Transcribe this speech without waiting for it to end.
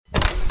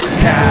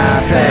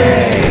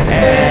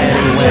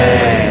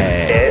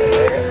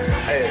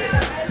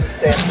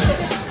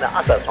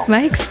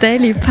Mike's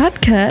Daily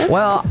Podcast.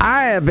 Well,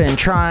 I have been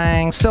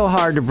trying so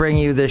hard to bring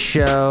you this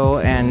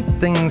show, and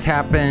things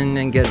happen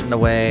and get in the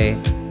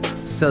way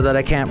so that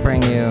I can't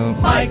bring you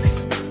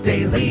Mike's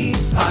Daily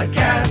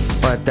Podcast.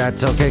 But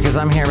that's okay, because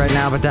I'm here right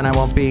now, but then I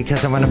won't be,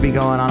 because I'm going to be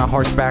going on a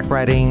horseback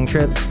riding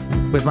trip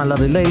with my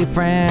lovely lady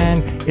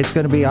friend. It's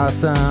going to be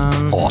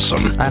awesome.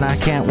 Awesome. And I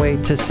can't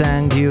wait to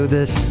send you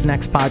this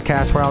next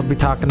podcast where I'll be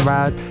talking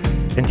about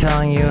and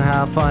telling you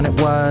how fun it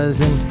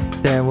was, and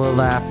then we'll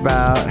laugh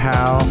about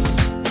how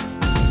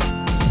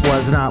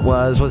Was Not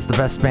Was the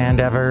best band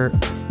ever,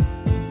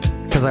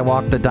 because I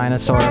walked the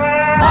dinosaur.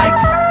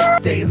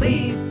 Mike's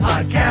Daily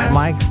Podcast.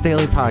 Mike's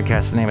Daily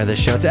Podcast, the name of this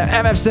show. It's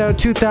episode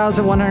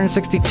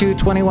 2162,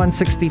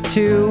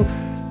 2162.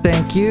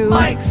 Thank you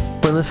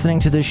for listening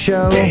to the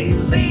show.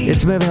 Daily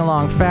It's moving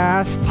along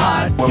fast.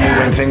 Podcast. We're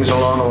moving things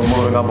along, and we're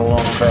moving up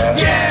along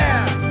fast.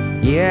 Yeah!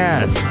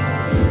 Yes.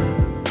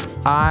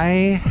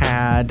 I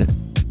had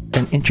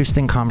an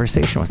interesting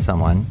conversation with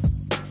someone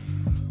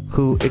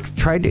who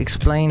tried to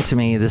explain to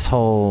me this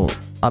whole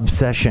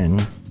obsession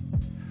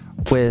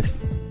with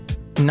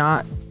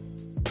not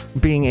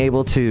being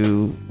able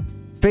to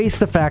face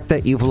the fact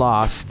that you've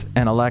lost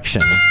an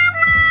election.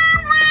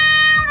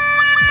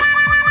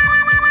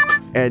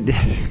 And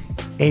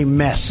A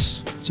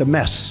mess. It's a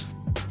mess.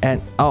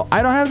 I don't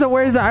have the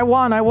where's the I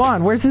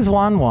won. Where's his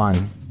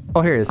won?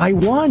 Oh, here it is. I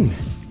won.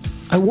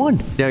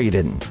 No, you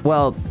didn't.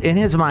 Well, in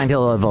his mind,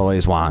 he'll have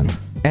always won.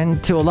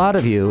 And to a lot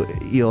of you,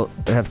 you'll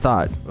have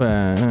thought,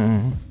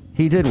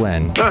 he did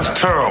win. That's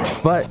terrible.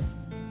 But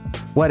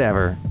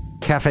whatever.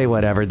 Cafe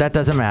whatever. That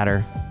doesn't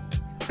matter.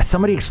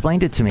 Somebody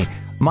explained it to me.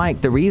 Mike,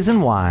 the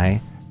reason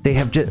why they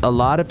have a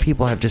lot of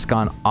people have just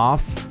gone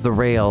off the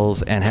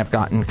rails and have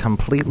gotten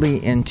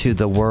completely into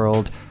the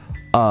world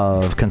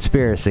of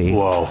conspiracy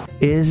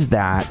is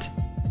that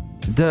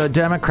the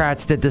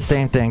Democrats did the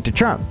same thing to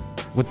Trump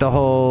with the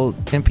whole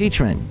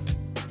impeachment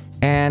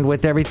and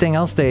with everything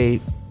else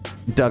they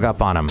dug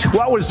up on him.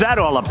 What was that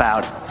all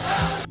about?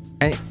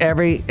 And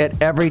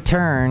at every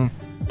turn,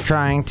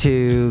 trying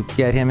to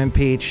get him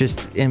impeached,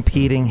 just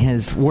impeding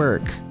his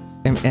work.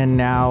 And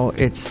now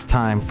it's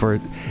time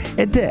for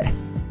it.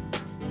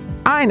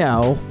 I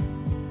know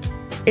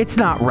it's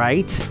not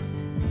right.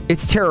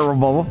 It's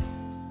terrible.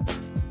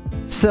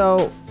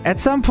 So at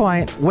some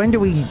point, when do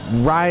we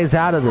rise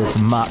out of this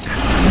muck?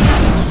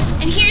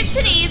 And here's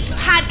today's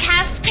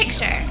podcast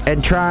picture.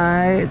 And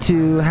try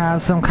to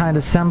have some kind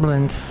of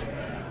semblance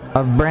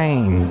of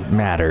brain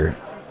matter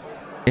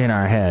in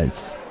our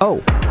heads.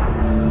 Oh,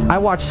 I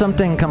watched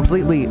something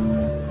completely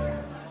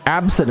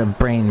absent of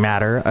brain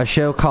matter, a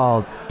show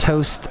called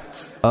Toast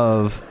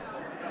of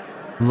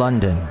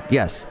London.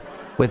 Yes,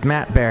 with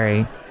Matt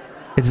Berry.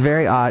 It's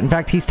very odd. In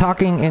fact, he's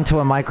talking into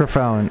a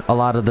microphone a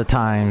lot of the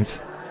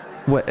times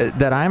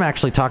that I'm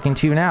actually talking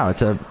to now.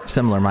 It's a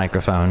similar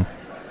microphone,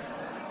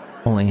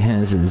 only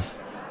his is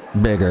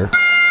bigger.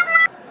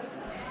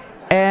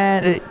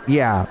 And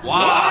yeah.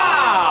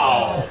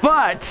 Wow!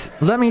 But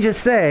let me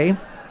just say,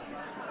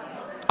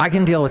 I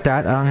can deal with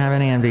that. I don't have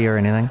any envy or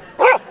anything.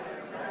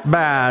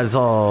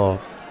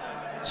 Basil.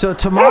 So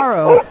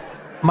tomorrow,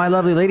 my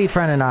lovely lady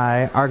friend and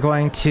I are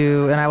going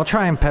to, and I will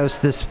try and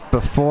post this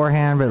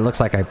beforehand, but it looks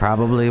like I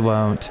probably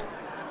won't.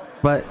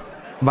 But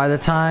by the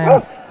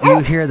time you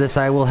hear this,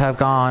 I will have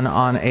gone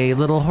on a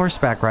little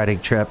horseback riding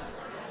trip.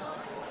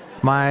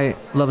 My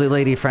lovely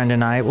lady friend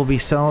and I, it will be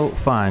so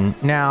fun.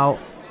 Now,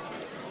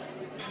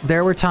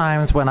 there were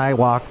times when I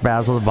walked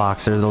Basil the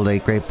Boxer, the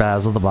late great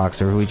Basil the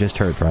Boxer, who we just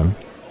heard from.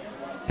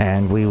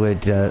 And we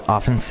would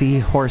often see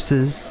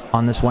horses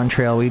on this one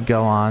trail we'd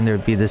go on. There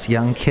would be this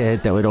young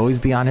kid that would always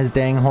be on his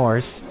dang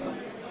horse.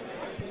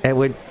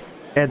 And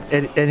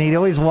he'd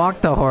always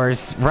walk the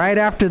horse right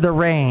after the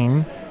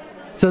rain.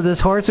 So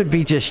this horse would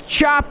be just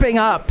chopping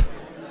up.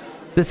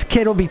 This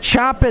kid will be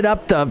chopping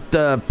up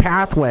the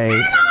pathway.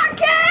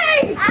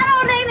 Anarchy! I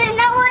don't even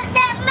know what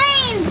that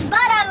means, but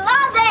I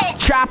love it!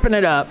 Chopping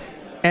it up.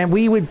 And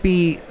we would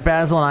be,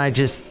 Basil and I,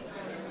 just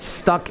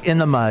stuck in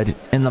the mud,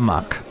 in the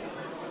muck,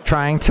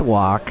 trying to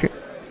walk,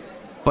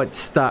 but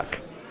stuck.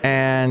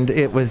 And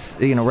it was,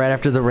 right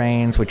after the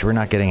rains, which we're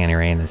not getting any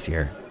rain this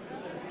year.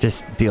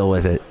 Just deal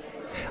with it.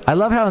 I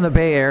love how in the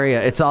Bay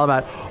Area, it's all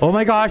about, oh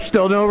my gosh,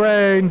 still no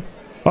rain.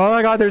 Oh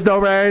my God, there's no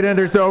rain, and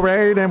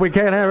we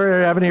can't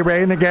ever have any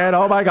rain again.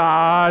 Oh my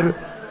God.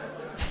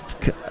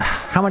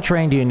 How much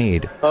rain do you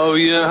need? Oh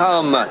yeah,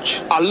 how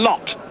much? A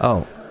lot.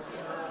 Oh.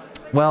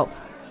 Well,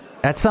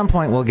 at some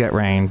point we'll get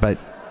rain, but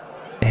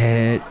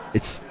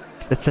it's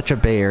such a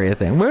Bay Area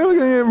thing. We're going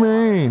to get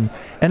rain.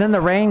 And then the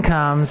rain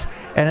comes,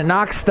 and it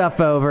knocks stuff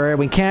over, and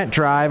we can't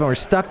drive, and we're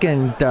stuck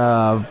in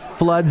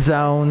flood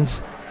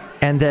zones.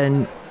 And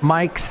then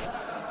Mike's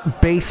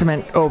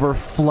basement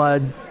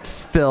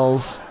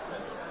fills,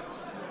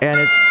 and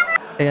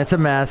it's a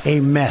mess. A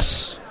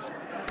mess.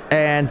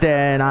 And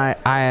then I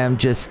am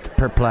just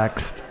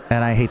perplexed,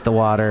 and I hate the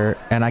water,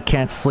 and I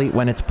can't sleep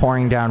when it's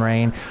pouring down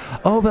rain.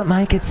 Oh, but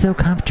Mike, it's so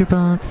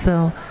comfortable. It's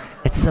so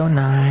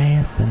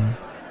nice, and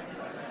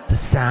the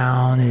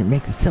sound, and it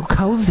makes it so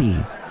cozy.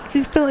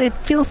 it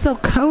feels so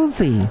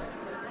cozy.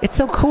 It's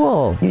so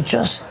cool. You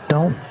just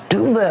don't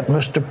do that,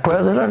 Mr.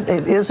 President.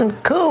 It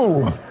isn't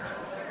cool.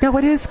 No,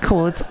 it is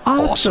cool. It's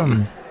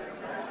awesome.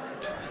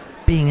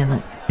 Being in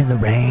the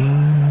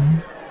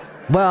rain.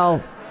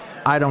 Well,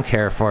 I don't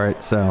care for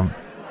it, so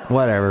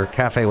whatever.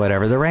 Cafe,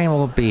 whatever. The rain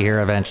will be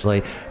here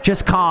eventually.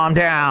 Just calm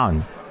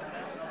down.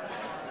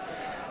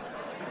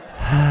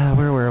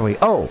 Where were we?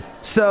 Oh,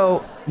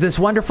 so this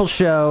wonderful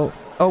show.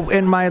 Oh,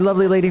 and my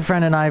lovely lady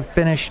friend and I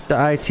finished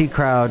the IT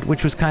Crowd,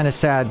 which was kind of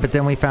sad, but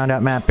then we found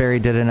out Matt Berry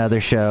did another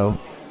show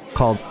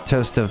called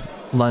Toast of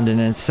London,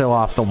 and it's so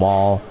off the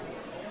wall.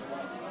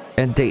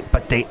 And they,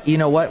 you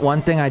know what?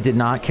 One thing I did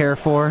not care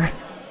for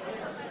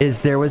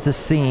is there was a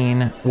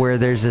scene where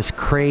there's this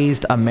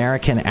crazed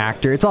American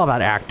actor. It's all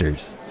about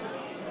actors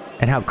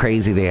and how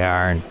crazy they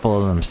are and full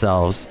of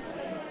themselves.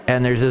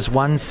 And there's this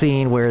one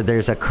scene where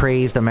there's a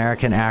crazed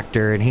American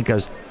actor and he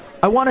goes,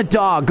 "I want a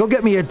dog. Go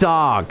get me a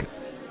dog."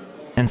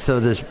 And so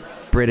this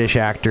British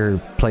actor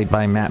played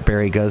by Matt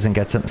Berry goes and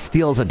gets him,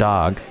 steals a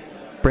dog,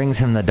 brings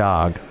him the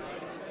dog.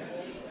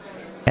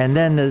 And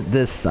then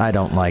this, I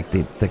don't like,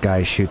 the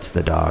guy shoots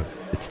the dog.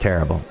 It's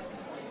terrible.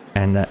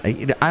 And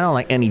I don't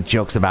like any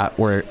jokes about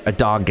where a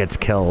dog gets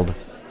killed.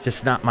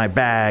 Just not my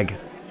bag.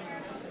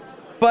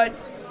 But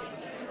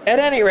at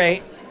any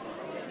rate,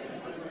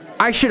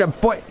 I should have...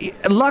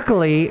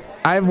 Luckily,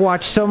 I've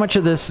watched so much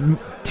of this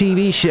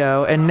TV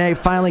show, and they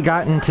finally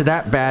gotten to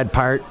that bad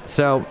part.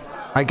 So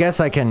I guess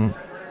I can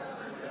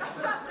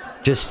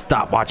just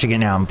stop watching it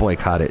now and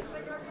boycott it.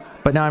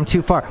 But now I'm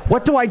too far.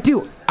 What do I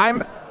do?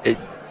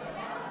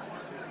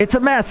 It's a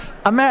mess.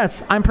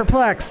 I'm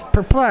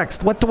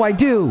perplexed. What do I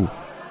do?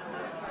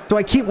 Do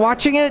I keep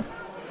watching it?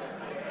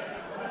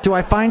 Do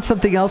I find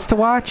something else to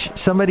watch?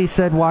 Somebody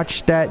said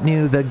watch that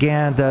new,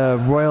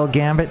 the Royal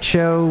Gambit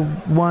show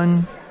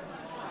one.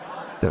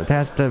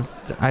 That's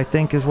I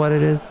think is what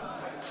it is.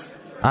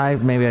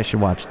 Maybe I should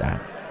watch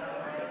that.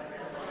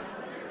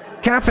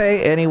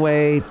 Cafe,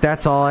 anyway,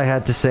 that's all I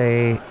had to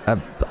say.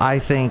 I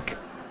think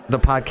the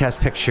podcast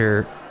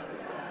picture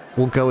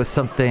will go with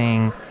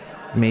something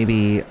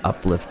maybe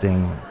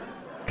uplifting,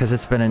 because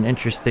it's been an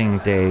interesting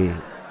day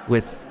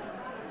with,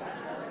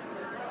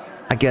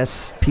 I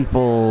guess,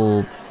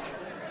 people.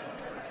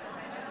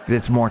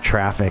 It's more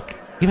traffic,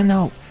 even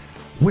though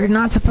we're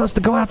not supposed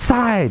to go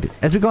outside.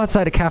 As we go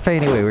outside a cafe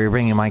anyway, we're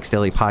bringing Mike's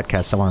Daily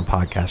Podcast somewhere in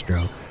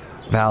Podcastro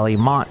Valley,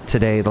 Mont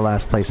today, the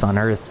last place on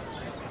earth.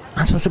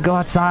 Not supposed to go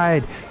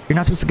outside. You're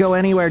not supposed to go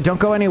anywhere. Don't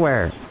go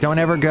anywhere. Don't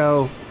ever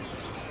go.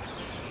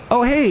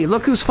 Oh, hey,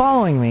 look who's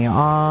following me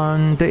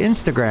on the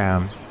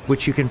Instagram,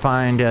 which you can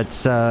find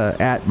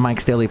at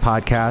Mike's Daily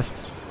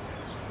Podcast.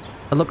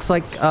 It looks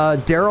like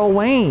Daryl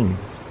Wayne.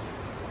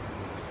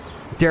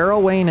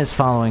 Daryl Wayne is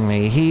following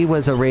me. He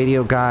was a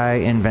radio guy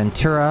in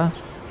Ventura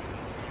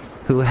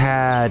who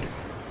had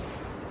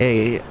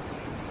he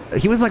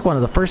was like one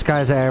of the first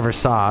guys I ever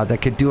saw that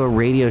could do a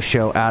radio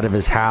show out of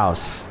his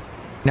house.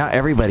 Now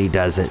everybody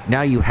does it.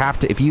 Now you have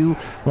to, if you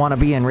want to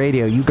be in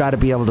radio, you got to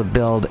be able to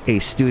build a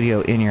studio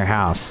in your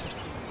house.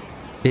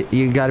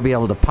 You got to be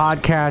able to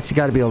podcast. You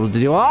got to be able to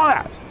do all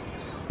that.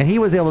 And he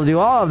was able to do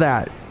all of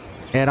that.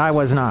 And I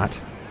was not.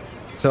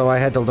 So I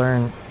had to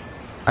learn.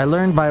 I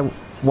learned by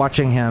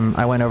watching him.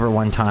 I went over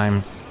one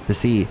time to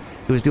see.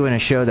 He was doing a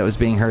show that was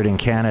being heard in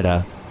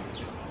Canada.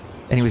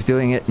 And he was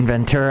doing it in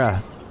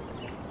Ventura.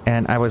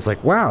 And I was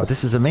like, wow,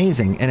 this is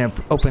amazing. And it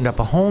opened up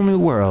a whole new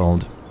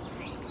world.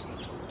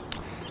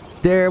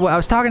 I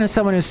was talking to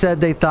someone who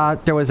said they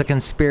thought there was a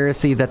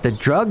conspiracy that the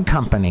drug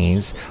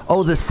companies...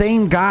 Oh, the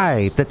same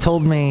guy that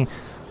told me,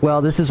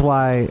 well, this is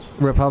why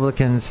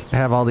Republicans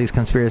have all these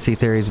conspiracy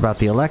theories about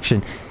the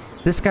election.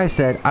 This guy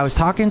said, I was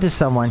talking to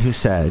someone who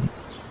said...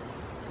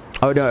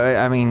 Oh, no,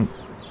 I mean,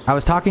 I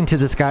was talking to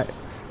this guy...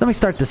 Let me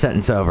start the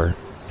sentence over.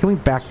 Can we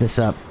back this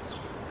up?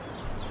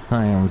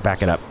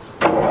 Back it up.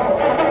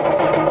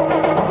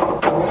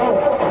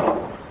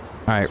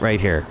 All right, right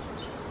here.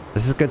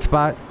 This is a good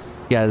spot?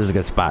 Yeah, this is a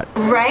good spot.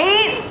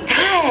 Right?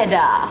 Good.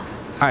 All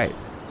right.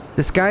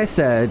 This guy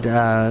said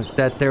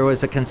that there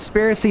was a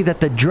conspiracy that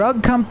the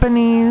drug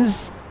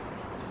companies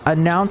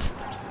announcing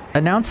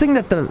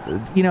that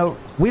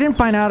we didn't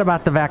find out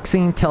about the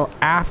vaccine till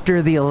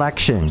after the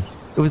election.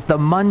 It was the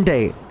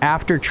Monday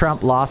after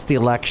Trump lost the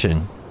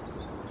election.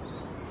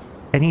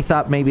 And he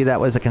thought maybe that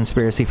was a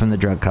conspiracy from the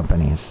drug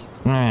companies.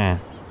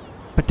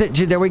 But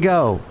there we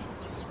go.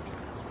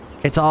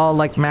 It's all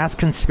like mass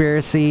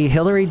conspiracy.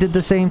 Hillary did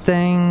the same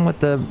thing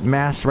with the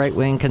mass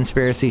right-wing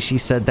conspiracy. She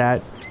said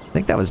that. I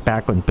think that was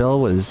back when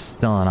Bill was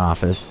still in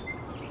office.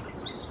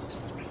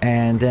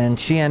 And then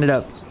she ended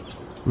up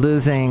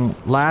losing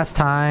last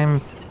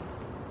time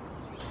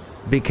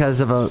because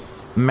of a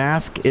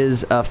mask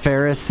is a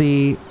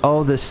Pharisee.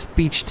 Oh, the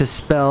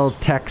speech-to-spell,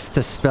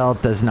 text-to-spell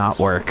does not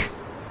work.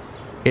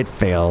 It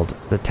failed,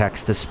 the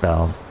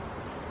text-to-spell.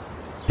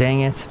 Dang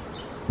it.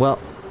 Well,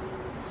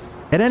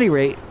 at any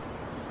rate...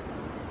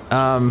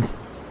 I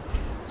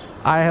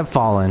have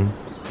fallen.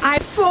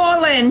 I've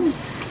fallen,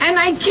 and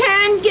I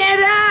can't get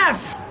up.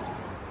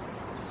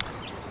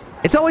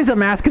 It's always a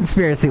mass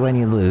conspiracy when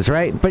you lose,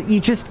 right? But you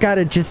just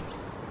gotta just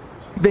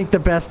make the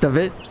best of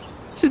it.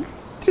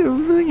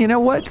 You know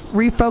what?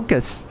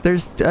 Refocus.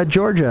 There's a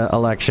Georgia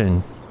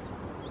election,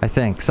 I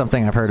think.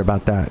 Something I've heard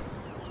about that.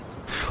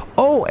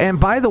 Oh, and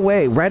by the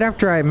way, right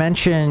after I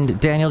mentioned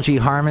Daniel G.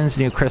 Harmon's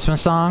new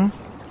Christmas song,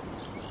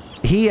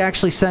 he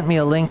actually sent me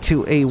a link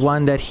to a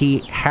one that he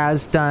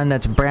has done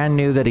that's brand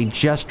new that he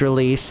just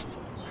released.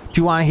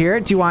 Do you want to hear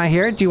it? Do you want to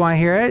hear it? Do you want to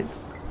hear it?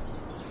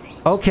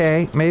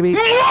 Okay, maybe.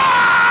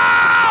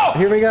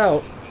 Here we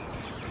go.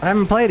 I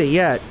haven't played it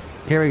yet.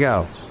 Here we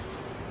go.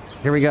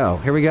 Here we go.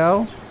 Here we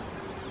go.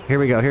 Here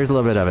we go. Here's a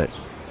little bit of it.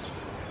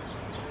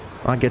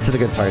 I'll get to the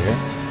good part here.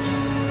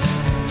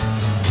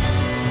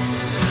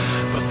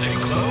 But they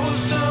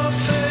closed our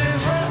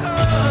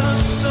favorite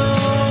store.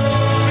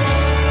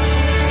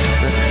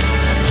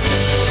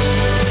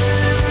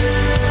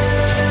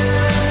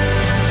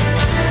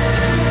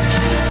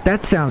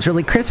 That sounds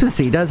really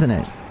Christmassy, doesn't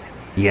it?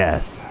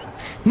 Yes.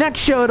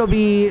 Next show, it'll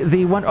be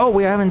the one... Oh,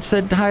 we haven't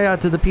said hi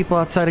out to the people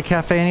outside a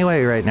cafe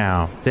anyway right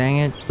now. Dang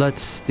it.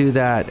 Let's do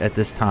that at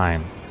this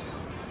time.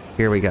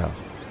 Here we go.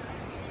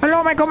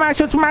 Hello, Michael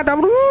Mashots.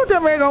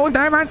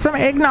 I want some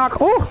eggnog.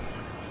 Oh!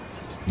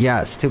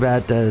 Yes, too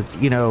bad the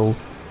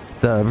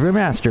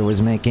brewmaster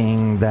was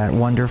making that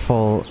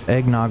wonderful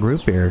eggnog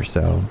root beer,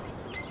 so...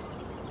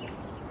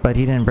 But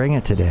he didn't bring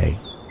it today.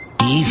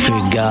 He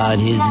forgot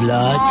his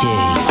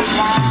latte.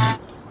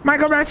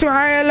 Michael Mashots,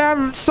 I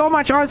love so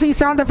much all these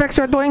sound effects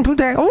you're doing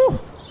today. Oh!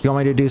 You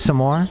want me to do some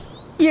more?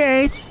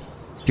 Yes.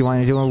 Do you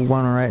want me to do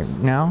one right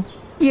now?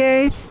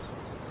 Yes.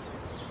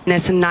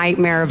 It's a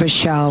nightmare of a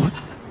show.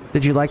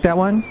 Did you like that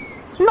one?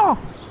 No.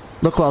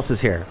 Look who else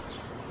is here.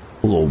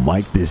 Hello,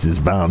 Mike. This is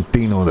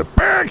Valentino, the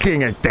Burger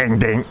King at Ding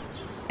Ding.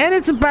 And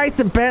it's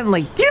Bison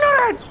Bentley. Do you know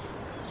that?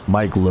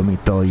 Mike, let me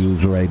tell you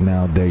right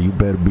now that you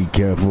better be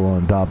careful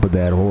on top of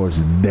that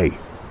horse today.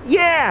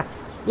 Yeah.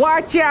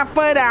 Watch out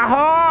for the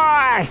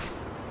horse.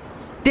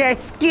 They're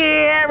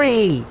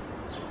scary.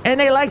 And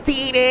they like to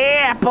eat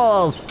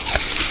apples.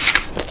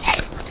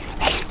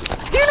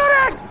 Do you know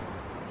that?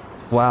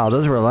 Wow,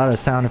 those were a lot of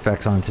sound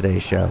effects on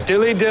today's show.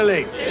 Dilly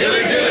dilly.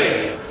 Dilly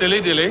dilly. Dilly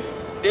dilly.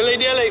 Dilly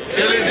dilly.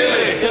 Dilly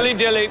dilly. Dilly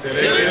dilly.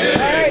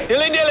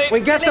 Dilly dilly.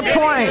 We get the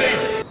point.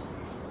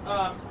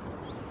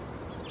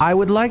 I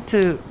would like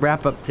to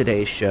wrap up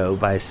today's show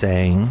by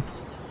saying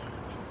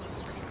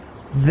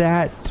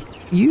that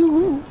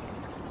you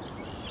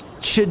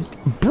should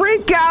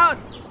break out.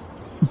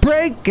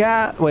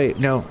 Wait,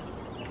 no.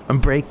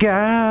 Break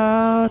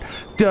out.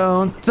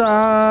 Don't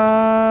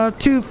talk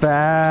too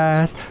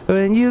fast.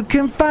 When you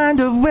can find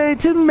a way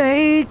to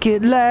make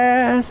it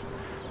last.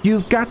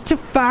 You've got to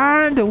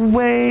find a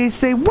way.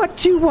 Say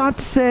what you want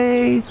to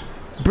say.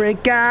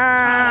 Break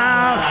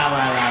out.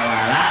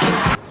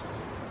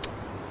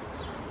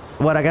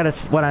 What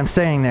I'm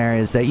saying there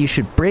is that you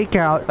should break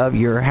out of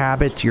your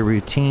habits, your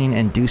routine,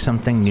 and do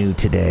something new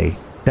today.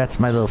 That's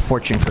my little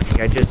fortune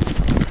cookie. I just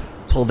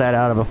pulled that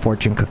out of a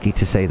fortune cookie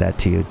to say that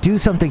to you. Do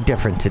something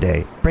different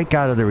today. Break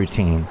out of the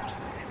routine,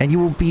 and you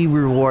will be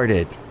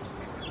rewarded,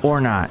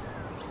 or not.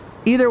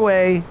 Either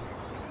way,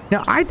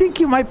 now I think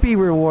you might be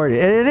rewarded.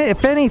 And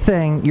if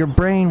anything, your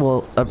brain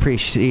will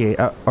appreciate,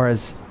 or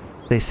as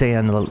they say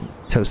on the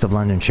Toast of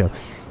London show,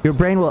 your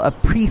brain will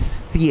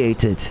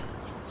appreciate it.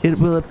 It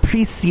will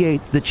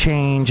appreciate the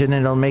change, and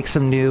it'll make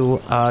some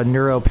new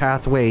neuro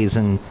pathways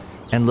and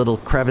little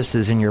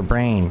crevices in your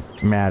brain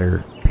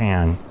matter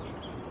pan.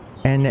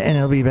 And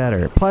it'll be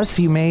better. Plus,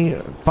 you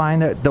may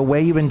find that the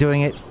way you've been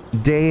doing it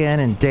day in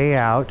and day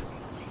out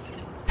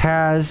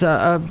has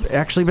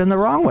actually been the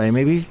wrong way.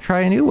 Maybe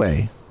try a new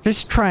way.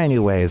 Just try a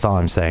new way is all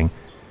I'm saying.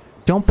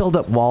 Don't build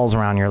up walls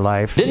around your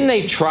life. Didn't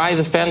they try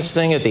the fence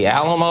thing at the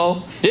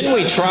Alamo? Didn't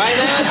we try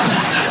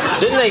that?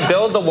 Didn't they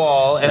build the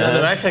wall, and then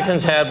the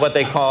Mexicans had what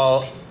they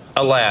call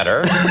a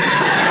ladder?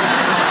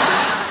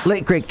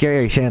 Late great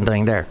Gary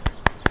Shandling there.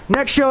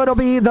 Next show, it'll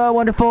be the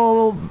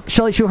wonderful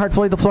Shelley Shuhart,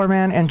 Floyd the Floor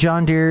Man, and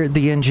John Deere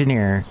the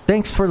Engineer.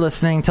 Thanks for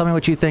listening. Tell me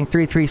what you think.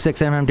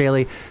 336MM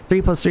Daily.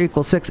 3 plus 3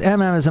 equals 6.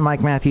 MM is in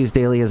Mike Matthews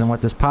Daily, is in what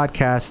this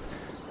podcast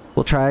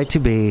will try to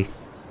be.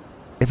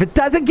 If it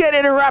doesn't get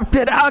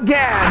interrupted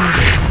again.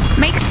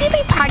 Mike's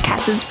Daily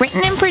Podcast is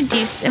written and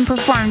produced and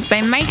performed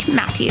by Mike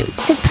Matthews.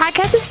 His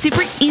podcast is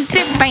super easy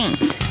to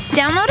find.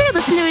 Download or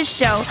listen to his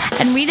show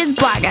and read his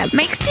blog at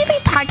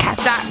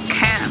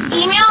mikesdailypodcast.com.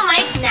 Email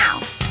Mike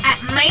now at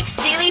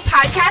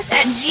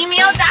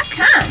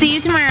mikesdailypodcast@gmail.com. See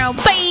you tomorrow.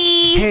 Bye.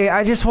 Hey,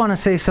 I just want to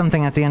say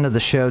something at the end of the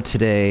show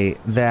today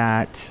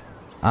that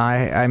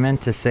I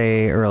meant to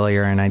say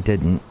earlier and I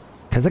didn't,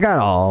 because I got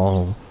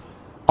all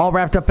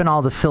wrapped up in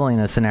all the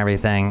silliness and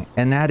everything,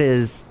 and that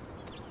is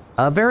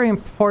a very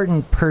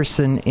important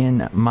person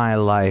in my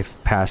life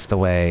passed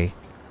away.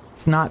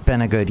 It's not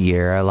been a good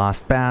year. I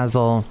lost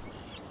Basil,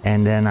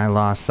 and then I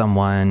lost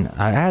someone.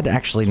 I had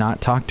actually not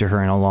talked to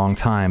her in a long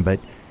time, but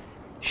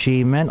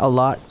she meant a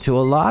lot to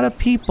a lot of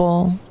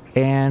people,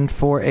 and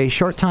for a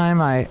short time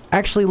I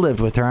actually lived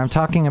with her. I'm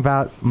talking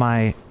about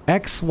my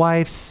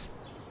ex-wife's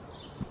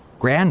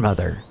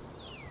grandmother.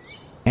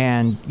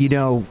 And, you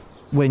know,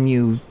 when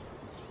you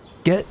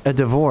get a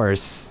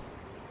divorce,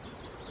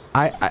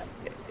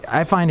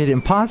 I find it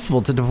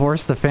impossible to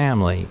divorce the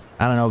family.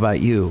 I don't know about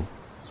you.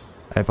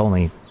 I've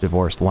only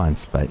divorced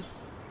once, but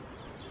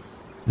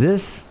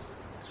this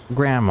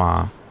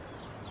grandma,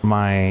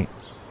 my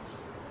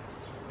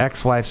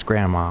ex-wife's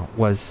grandma,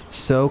 was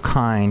so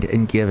kind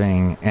and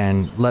giving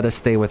and let us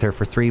stay with her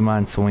for 3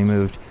 months when we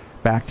moved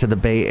back to the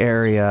Bay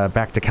Area,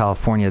 back to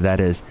California, that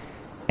is.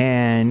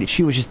 And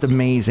she was just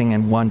amazing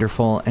and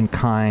wonderful and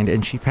kind,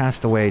 and she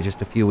passed away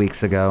just a few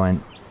weeks ago.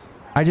 And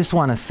I just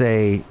want to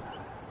say,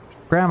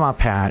 Grandma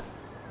Pat,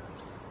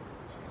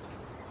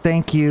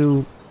 thank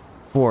you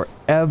for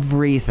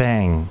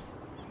everything.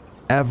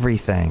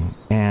 Everything.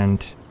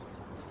 And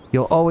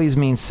you'll always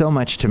mean so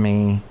much to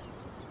me,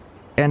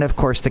 and of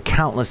course to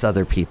countless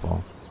other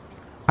people.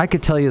 I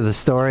could tell you the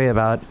story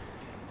about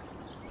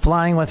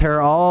flying with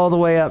her all the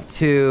way up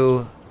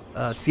to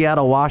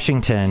Seattle,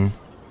 Washington,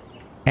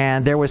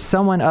 and there was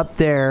someone up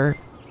there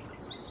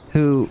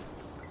who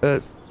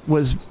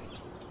was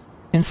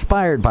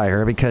inspired by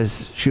her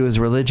because she was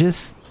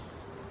religious,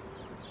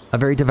 a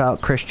very devout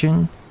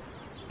Christian,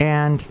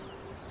 and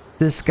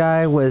this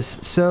guy was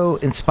so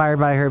inspired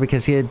by her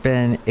because he had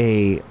been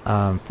a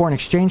foreign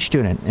exchange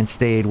student and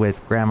stayed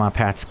with Grandma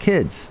Pat's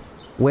kids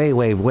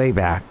way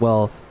back.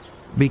 Well,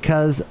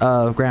 because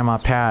of Grandma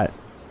Pat,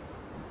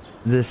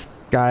 this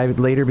guy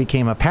later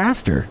became a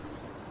pastor.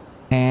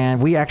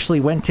 And we actually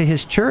went to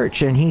his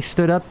church, and he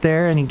stood up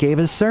there and he gave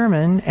his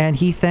sermon, and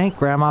he thanked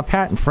Grandma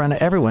Pat in front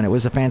of everyone. It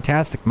was a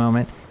fantastic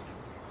moment.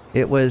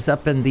 It was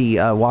up in the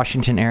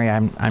Washington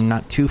area. I'm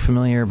not too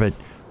familiar, but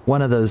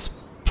one of those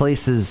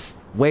places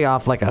way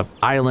off, like a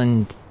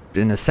island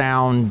in the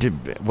sound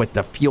with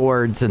the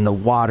fjords and the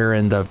water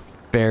and the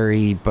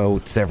ferry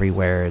boats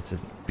everywhere. It's a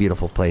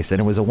beautiful place,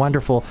 and it was a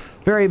wonderful,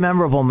 very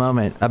memorable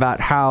moment about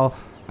how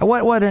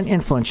what an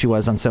influence she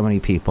was on so many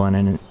people and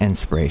an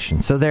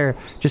inspiration. So there,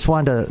 just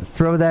wanted to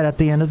throw that at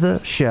the end of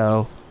the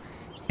show.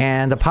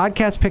 And the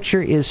podcast picture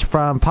is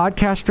from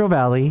Podcastro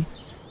Valley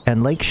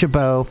and Lake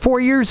Chabot 4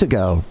 years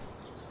ago.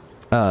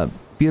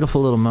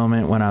 Beautiful little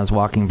moment when I was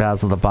walking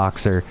Basil the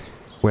Boxer,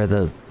 where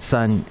the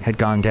sun had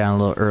gone down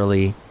a little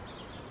early,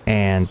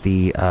 and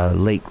the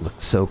lake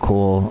looked so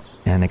cool,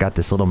 and they got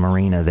this little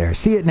marina there.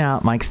 See it now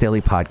at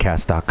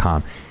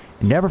mikesdailypodcast.com.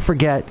 And never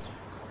forget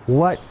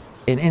what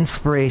an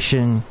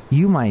inspiration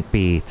you might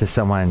be to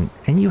someone,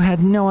 and you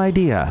had no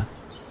idea,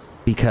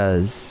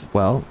 because,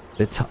 well,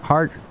 it's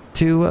hard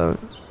to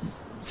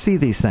see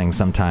these things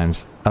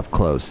sometimes up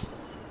close,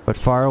 but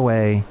far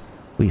away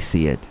we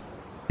see it,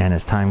 and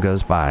as time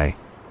goes by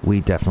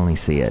we definitely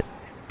see it.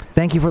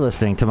 Thank you for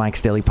listening to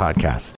Mike's Daily Podcast.